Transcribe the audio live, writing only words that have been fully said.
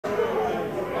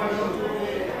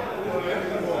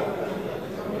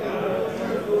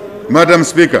Madam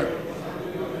Speaker,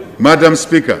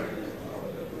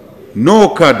 no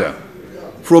cadre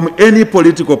from any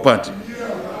political party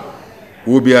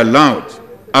will be allowed,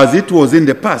 as it was in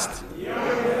the past,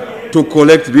 to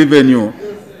collect revenue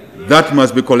that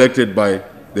must be collected by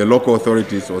the local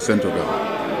authorities or central government.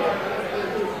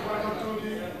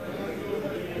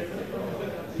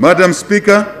 Madam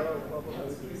Speaker,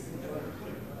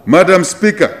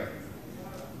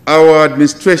 our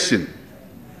administration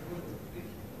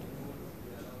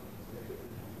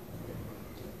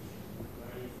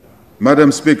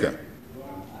Madam Speaker,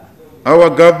 our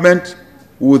government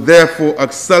will therefore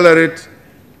accelerate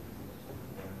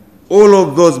all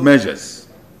of those measures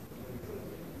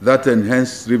that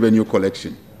enhance revenue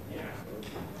collection,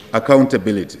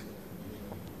 accountability,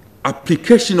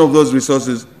 application of those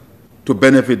resources to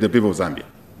benefit the people of Zambia,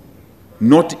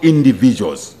 not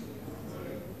individuals.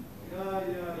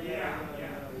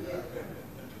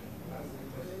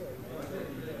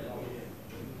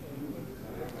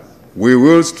 We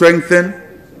will strengthen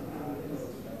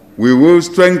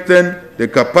the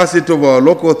capacity of our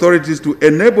local authorities to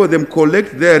enable them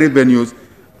collect their revenues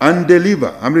and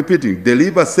deliver, I'm repeating,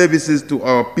 deliver services to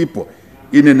our people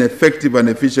in an effective and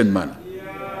efficient manner.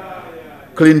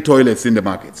 Clean toilets in the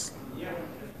markets,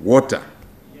 water,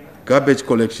 garbage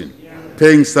collection,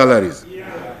 paying salaries,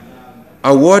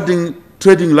 awarding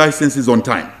trading licenses on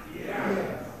time.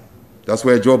 That's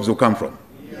where jobs will come from.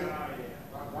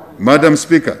 Madam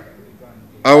Speaker,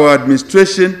 our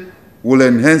administration will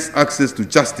enhance access to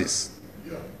justice,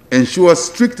 ensure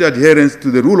strict adherence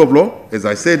to the rule of law, as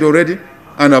I said already,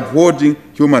 and upholding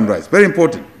human rights. Very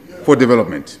important for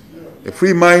development. A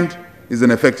free mind is an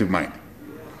effective mind.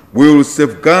 We will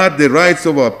safeguard the rights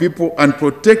of our people and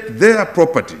protect their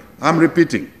property. I'm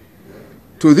repeating.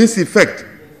 To this effect,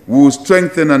 we will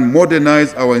strengthen and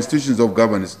modernize our institutions of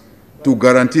governance to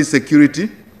guarantee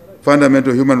security,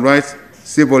 fundamental human rights,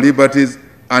 civil liberties,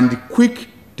 and quick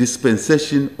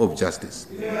dispensation of justice.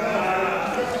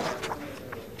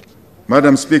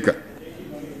 Madam Speaker,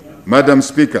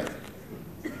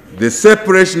 the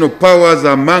separation of powers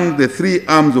among the three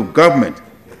arms of government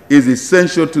is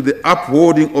essential to the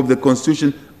upholding of the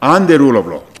Constitution and the rule of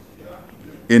law.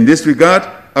 In this regard,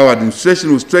 our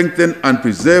administration will strengthen and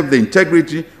preserve the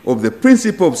integrity of the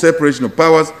principle of separation of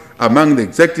powers among the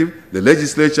executive, the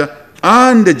legislature,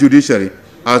 and the judiciary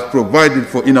as provided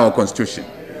for in our Constitution.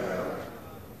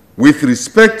 With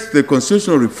respect to the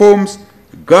constitutional reforms,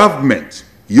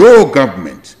 your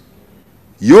government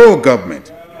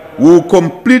will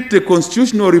complete the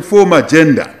constitutional reform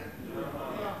agenda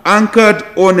anchored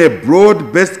on a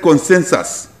broad-based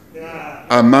consensus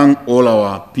among all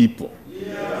our people.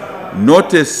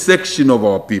 Not a section of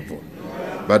our people,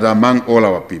 but among all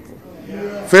our people.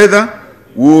 Further,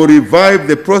 we will revive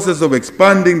the process of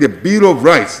expanding the Bill of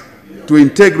Rights to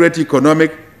integrate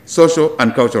economic, social,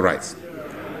 and cultural rights.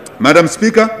 Madam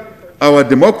Speaker, our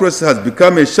democracy has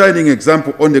become a shining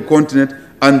example on the continent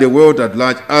and the world at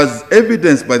large, as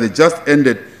evidenced by the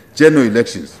just-ended general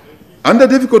elections, under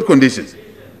difficult conditions,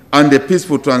 and a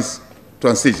peaceful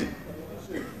transition.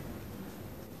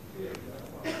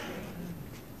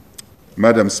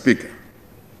 Madam Speaker,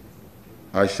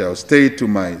 I shall stay to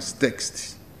my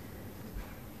text.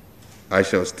 I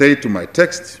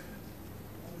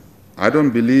don't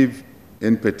believe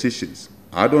in petitions.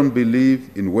 I don't believe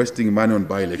in wasting money on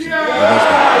by-elections.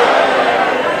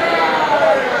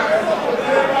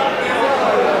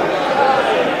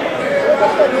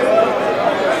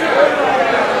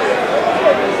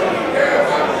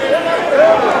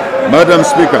 Madam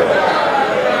Speaker,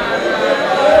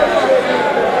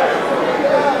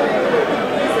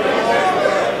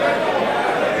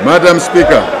 Madam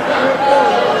Speaker,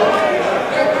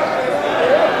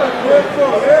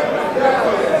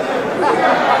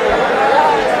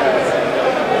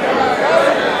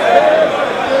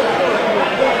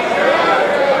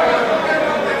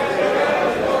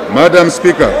 Madam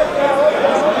Speaker,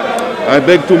 I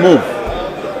beg to move.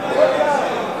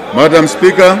 Madam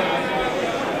Speaker,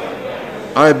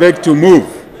 I beg to move.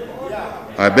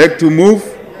 I beg to move.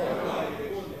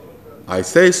 I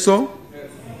say so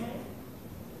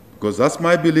because that's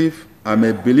my belief. I'm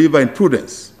a believer in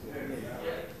prudence,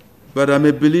 but I'm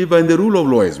a believer in the rule of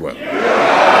law as well.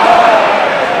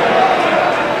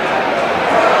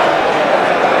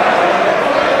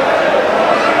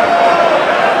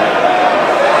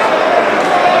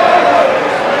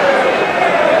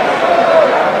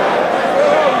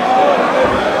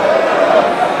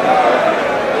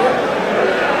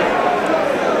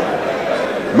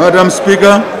 Madam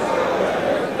Speaker,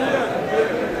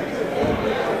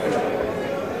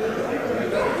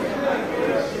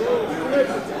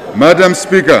 Madam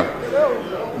Speaker,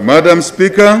 Madam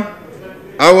Speaker,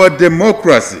 our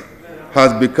democracy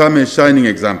has become a shining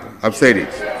example. I've said it.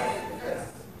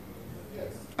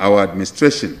 Our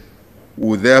administration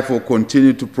will therefore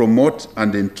continue to promote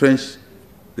and entrench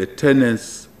the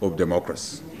tenets of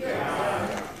democracy.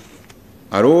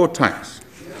 At all times,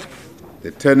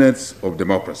 the tenets of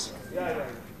democracy.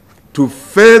 To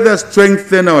further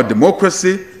strengthen our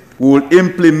democracy, we will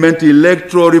implement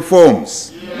electoral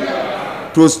reforms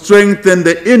to strengthen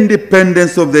the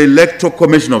independence of the Electoral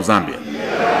Commission of Zambia.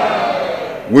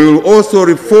 We will also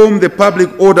reform the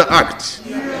Public Order Act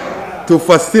to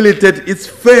facilitate its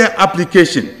fair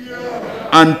application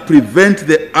and prevent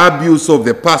the abuse of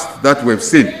the past that we've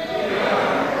seen.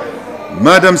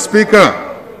 Madam Speaker,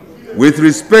 with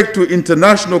respect to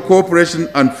international cooperation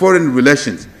and foreign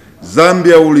relations,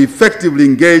 Zambia will effectively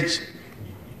engage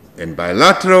in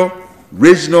bilateral,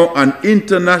 regional, and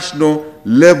international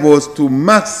levels to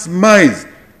maximize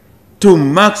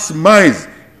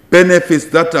benefits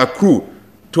that accrue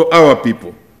to our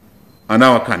people and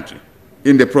our country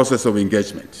in the process of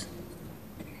engagement.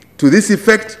 To this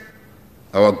effect,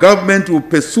 our government will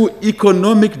pursue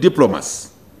economic diplomacy,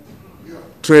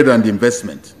 trade and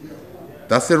investment.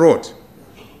 That's a road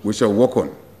we shall work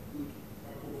on.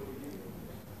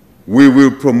 We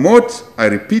will promote, I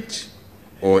repeat,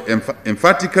 or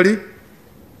emphatically,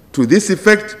 to this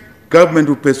effect, government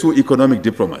will pursue economic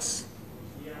diplomacy.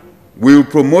 We will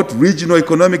promote regional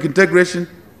economic integration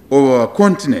of our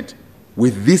continent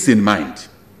with this in mind.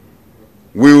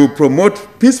 We will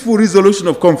promote peaceful resolution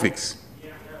of conflicts.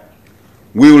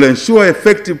 We will ensure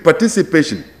effective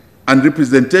participation and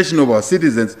representation of our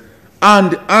citizens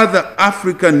and other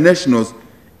African nationals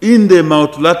in the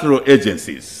multilateral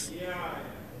agencies.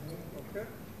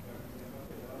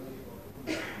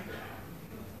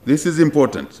 This is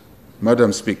important,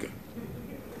 Madam Speaker.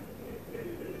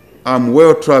 I'm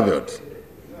well-traveled,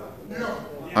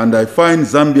 and I find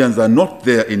Zambians are not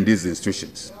there in these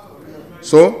institutions.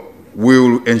 So, we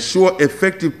will ensure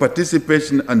effective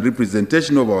participation and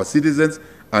representation of our citizens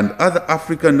and other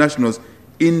African nationals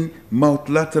in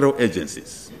multilateral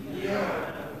agencies.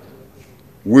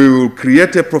 We will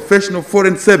create a professional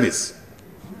foreign service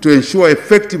to ensure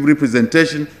effective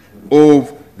representation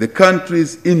of the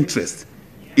country's interests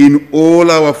in all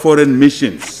our foreign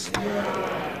missions.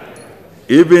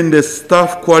 Even the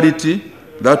staff quality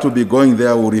that will be going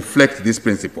there will reflect this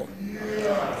principle.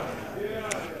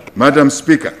 Madam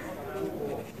Speaker,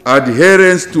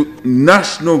 adherence to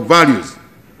national values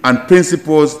and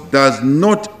principles does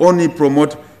not only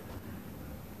promote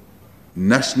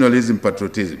nationalism,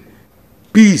 patriotism.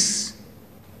 Peace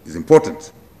is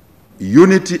important.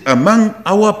 Unity among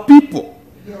our people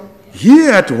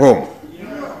here at home.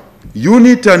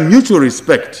 Unity and mutual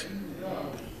respect.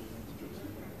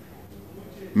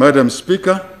 Madam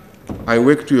Speaker, I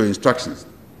work to your instructions.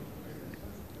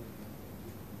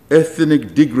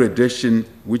 Ethnic degradation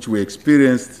which we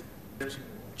experienced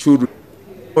should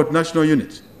about national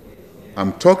unity.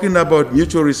 I'm talking about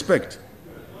mutual respect.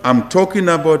 I'm talking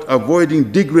about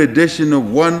avoiding degradation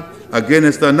of one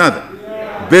against another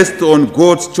based on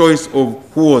God's choice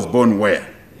of who was born where.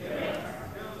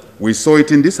 We saw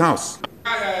it in this house.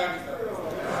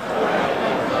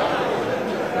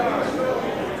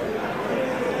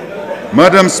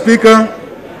 Madam Speaker,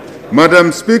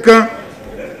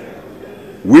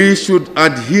 we should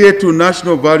adhere to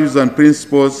national values and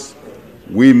principles.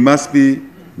 We must be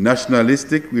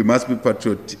nationalistic, we must be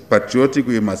patriotic,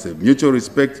 we must have mutual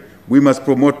respect, we must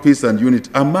promote peace and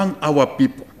unity among our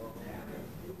people,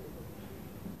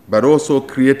 but also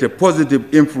create a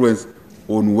positive influence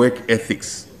on work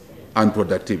ethics and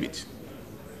productivity.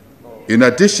 In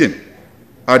addition,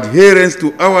 adherence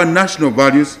to our national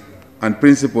values and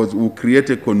principles will create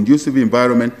a conducive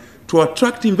environment to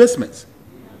attract investments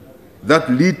that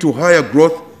lead to higher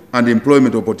growth and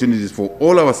employment opportunities for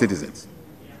all our citizens.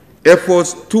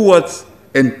 Efforts towards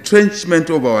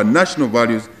entrenchment of our national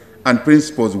values and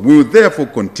principles will therefore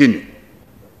continue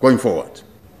going forward.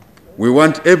 We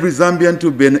want every Zambian to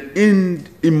be an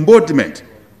embodiment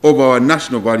of our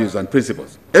national values and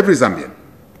principles. Every Zambian.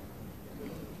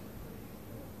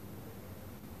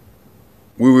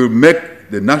 We will make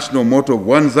the national motto of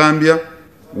One Zambia,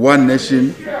 One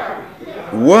Nation,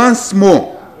 once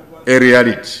more a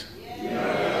reality.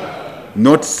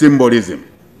 Not symbolism,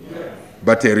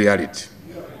 but a reality.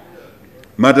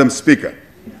 Madam Speaker,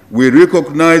 we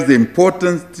recognize the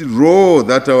important role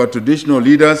that our traditional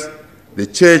leaders, the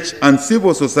church, and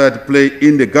civil society play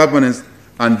in the governance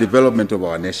and development of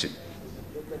our nation.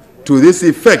 To this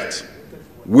effect,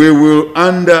 we will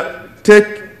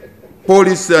undertake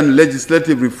policy and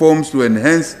legislative reforms to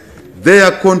enhance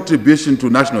their contribution to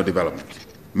national development.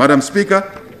 Madam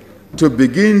Speaker, to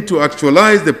begin to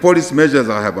actualize the policy measures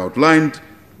I have outlined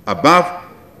above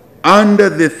under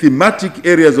the thematic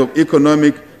areas of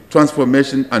economic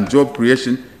transformation and job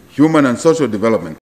creation, human and social development,